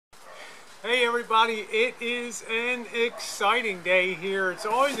Hey everybody, it is an exciting day here. It's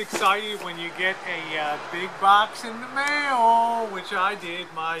always exciting when you get a big box in the mail, which I did.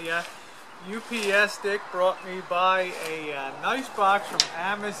 My UPS stick brought me by a nice box from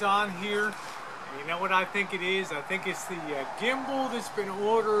Amazon here. And you know what I think it is? I think it's the gimbal that's been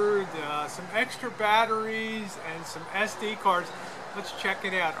ordered, some extra batteries, and some SD cards. Let's check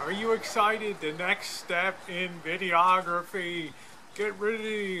it out. Are you excited? The next step in videography. Get rid of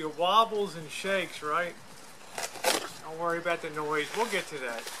the wobbles and shakes, right? Don't worry about the noise. We'll get to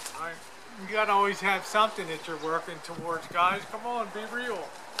that. All right? You gotta always have something that you're working towards, guys. Come on, be real.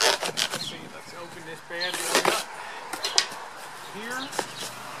 Let's see. Let's open this bad boy up. Here.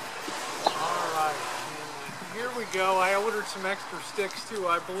 All right. And here we go. I ordered some extra sticks too.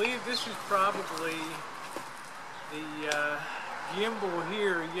 I believe this is probably the gimbal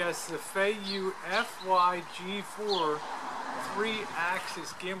here. Yes, the Feiyu FYG4.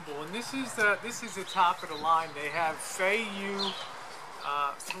 3-axis gimbal, and this is the top of the line. They have Feiyu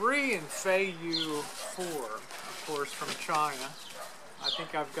 3 and Feiyu 4, of course, from China. I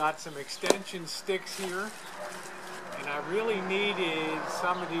think I've got some extension sticks here, and I really needed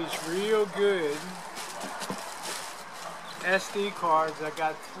some of these real good SD cards. I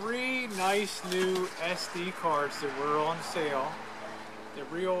got 3 nice new SD cards that were on sale. The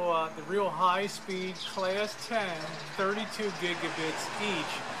real high-speed class 10, 32 gigabits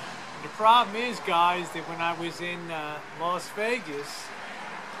each. And the problem is, guys, that when I was in Las Vegas,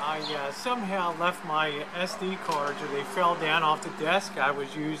 I somehow left my SD cards, or they fell down off the desk I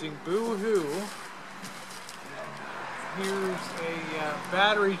was using. Boo-hoo. Here's a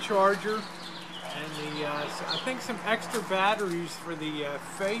battery charger, and I think some extra batteries for the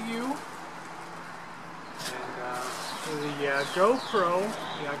Feiyu. For the GoPro,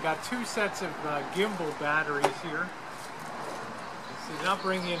 I got 2 sets of gimbal batteries here. See, I'll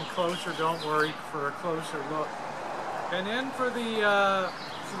bring you in closer, don't worry, for a closer look. And then for the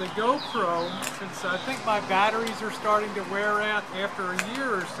GoPro, since I think my batteries are starting to wear out after a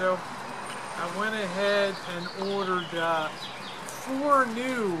year or so, I went ahead and ordered 4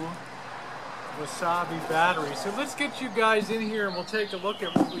 new Wasabi batteries. So let's get you guys in here and we'll take a look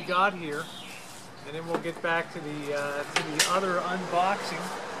at what we got here. And then we'll get back to the other unboxing.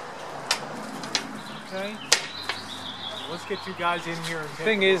 Okay. Let's get you guys in here. And the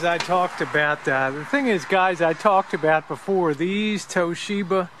thing is, I talked about guys, I talked about before. These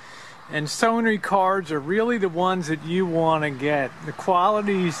Toshiba and Sony cards are really the ones that you want to get. The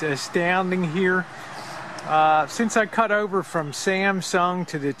quality's astounding here. Since I cut over from Samsung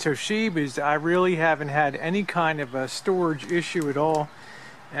to the Toshibas, I really haven't had any kind of a storage issue at all.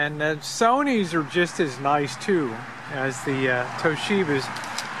 And the Sonys are just as nice too as the Toshibas.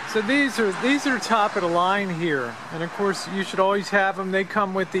 So these are top of the line here, and of course you should always have them. They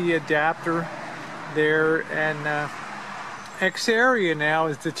come with the adapter there, and Xperia now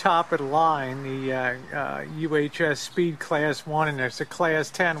is the top of the line, the UHS Speed Class 1, and there's a Class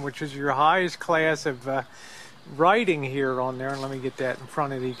 10, which is your highest class of writing here on there. And let me get that in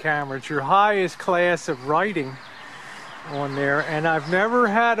front of the camera. It's your highest class of writing on there, and I've never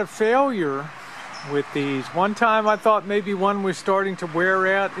had a failure with these. One time I thought maybe one was starting to wear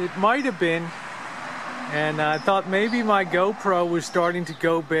out. It might have been, and I thought maybe my GoPro was starting to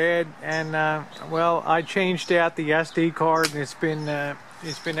go bad, and well, I changed out the SD card, and it's been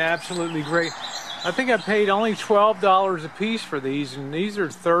absolutely great. I think I paid only $12 a piece for these, and these are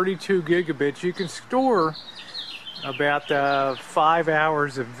 32 gigabits. You can store about 5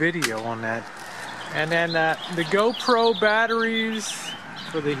 hours of video on that. And then the GoPro batteries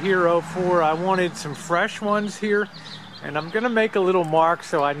for the Hero 4, I wanted some fresh ones here. And I'm going to make a little mark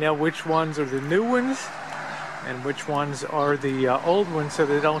so I know which ones are the new ones and which ones are the old ones, so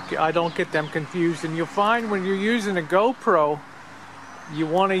that I don't get them confused. And you'll find when you're using a GoPro, you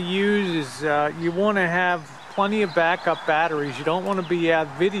want to have plenty of backup batteries. You don't want to be out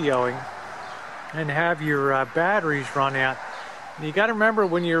videoing and have your batteries run out. You got to remember,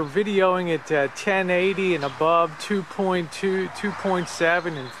 when you're videoing at 1080 and above, 2.2, 2.7,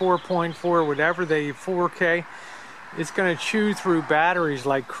 and 4.4, whatever the 4K, it's going to chew through batteries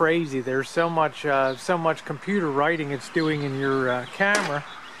like crazy. There's so much computer writing it's doing in your camera.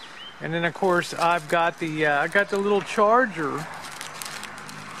 And then of course I've got the little charger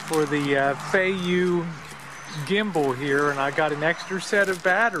for the Feiyu gimbal here, and I got an extra set of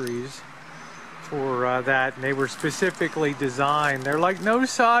batteries for that, and they were specifically designed. They're like no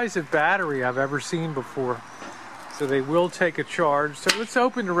size of battery I've ever seen before, so they will take a charge. So let's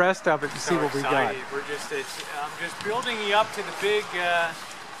open the rest of it and see what we got. I'm just building you up to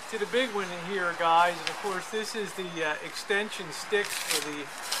the big one in here, guys. And of course, this is the extension sticks for the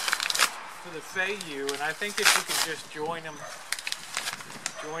for the Feiyu, and I think if you can just join them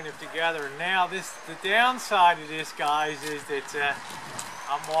together. Now the downside of this, guys, is that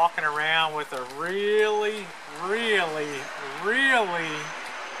I'm walking around with a really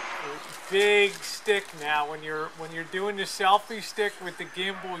big stick now. When you're doing the selfie stick with the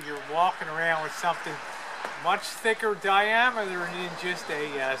gimbal, you're walking around with something much thicker diameter than just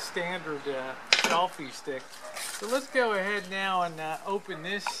a standard selfie stick. So let's go ahead now and open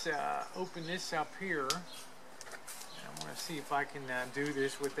this up here. I want to see if I can do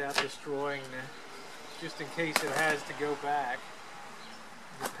this without destroying just in case it has to go back,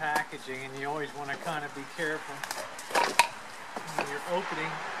 the packaging, and you always want to kind of be careful when you're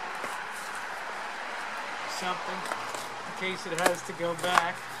opening something in case it has to go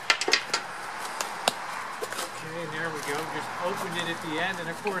back. Okay, and there we go. Just opened it at the end, and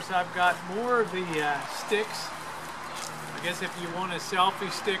of course I've got more of the sticks. I guess if you want a selfie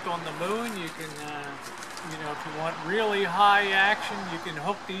stick on the moon, you can, you know, if you want really high action, you can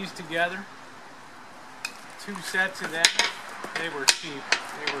hook these together. 2 sets of them. They were cheap.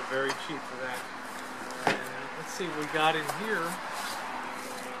 They were very cheap for that. And, let's see what we got in here.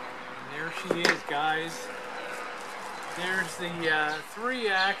 And there she is, guys. There's the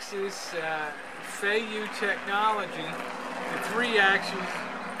 3-axis Feiyu technology. The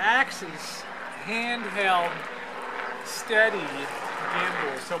 3-axis handheld steady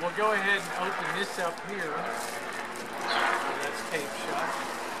gimbal. So we'll go ahead and open this up here. That's taped shut.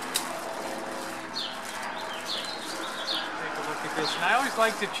 Take a look at this. And I always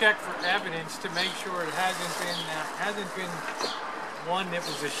like to check for evidence to make sure it hasn't been one that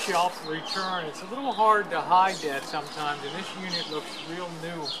was a shelf return. It's a little hard to hide that sometimes, and this unit looks real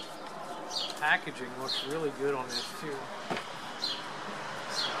new. Packaging looks really good on this too. I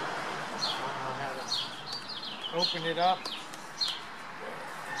don't know how to open it up.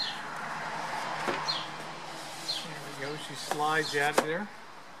 There we go. She slides out of there.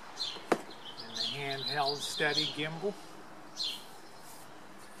 And the handheld steady gimbal.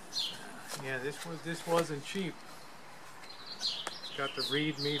 Yeah, this wasn't cheap. It's got the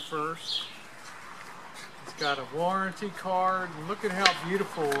read me first. It's got a warranty card. And look at how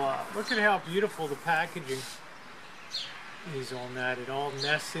beautiful the packaging is on that. It all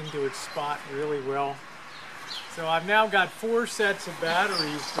nests into its spot really well. So I've now got 4 sets of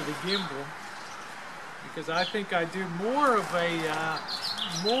batteries for the gimbal because I think I do more of a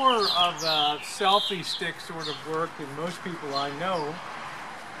selfie stick sort of work than most people I know.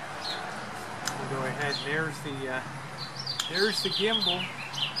 We'll go ahead and there's the gimbal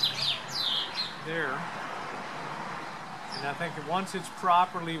there. And I think that once it's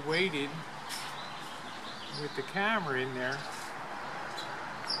properly weighted with the camera in there,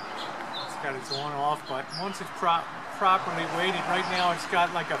 it's got its on-off button. Once it's properly weighted, right now it's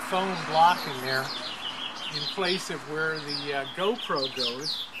got like a foam blocking there in place of where the GoPro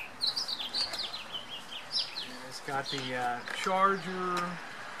goes. And it's got the charger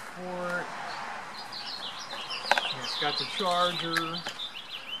port. It's got the charger.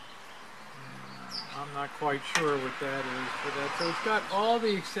 I'm not quite sure what that is for that. So it's got all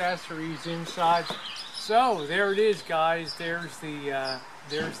the accessories inside. So there it is, guys. There's the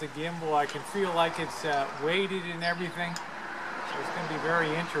gimbal. I can feel like it's weighted and everything. So it's going to be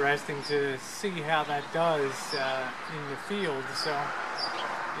very interesting to see how that does in the field. So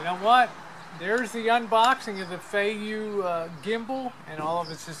you know what? There's the unboxing of the Feiyu gimbal and all of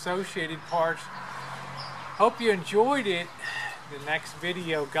its associated parts. Hope you enjoyed it. The next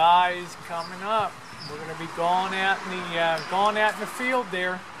video, guys, coming up. We're going to be going out in the field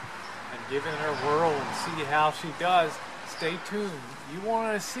there and giving her a whirl and see how she does. Stay tuned. You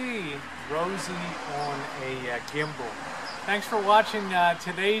want to see Rosie on a gimbal. Thanks for watching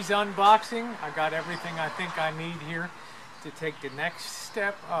today's unboxing. I got everything I think I need here to take the next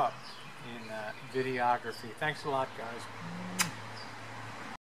step up in videography. Thanks a lot, guys.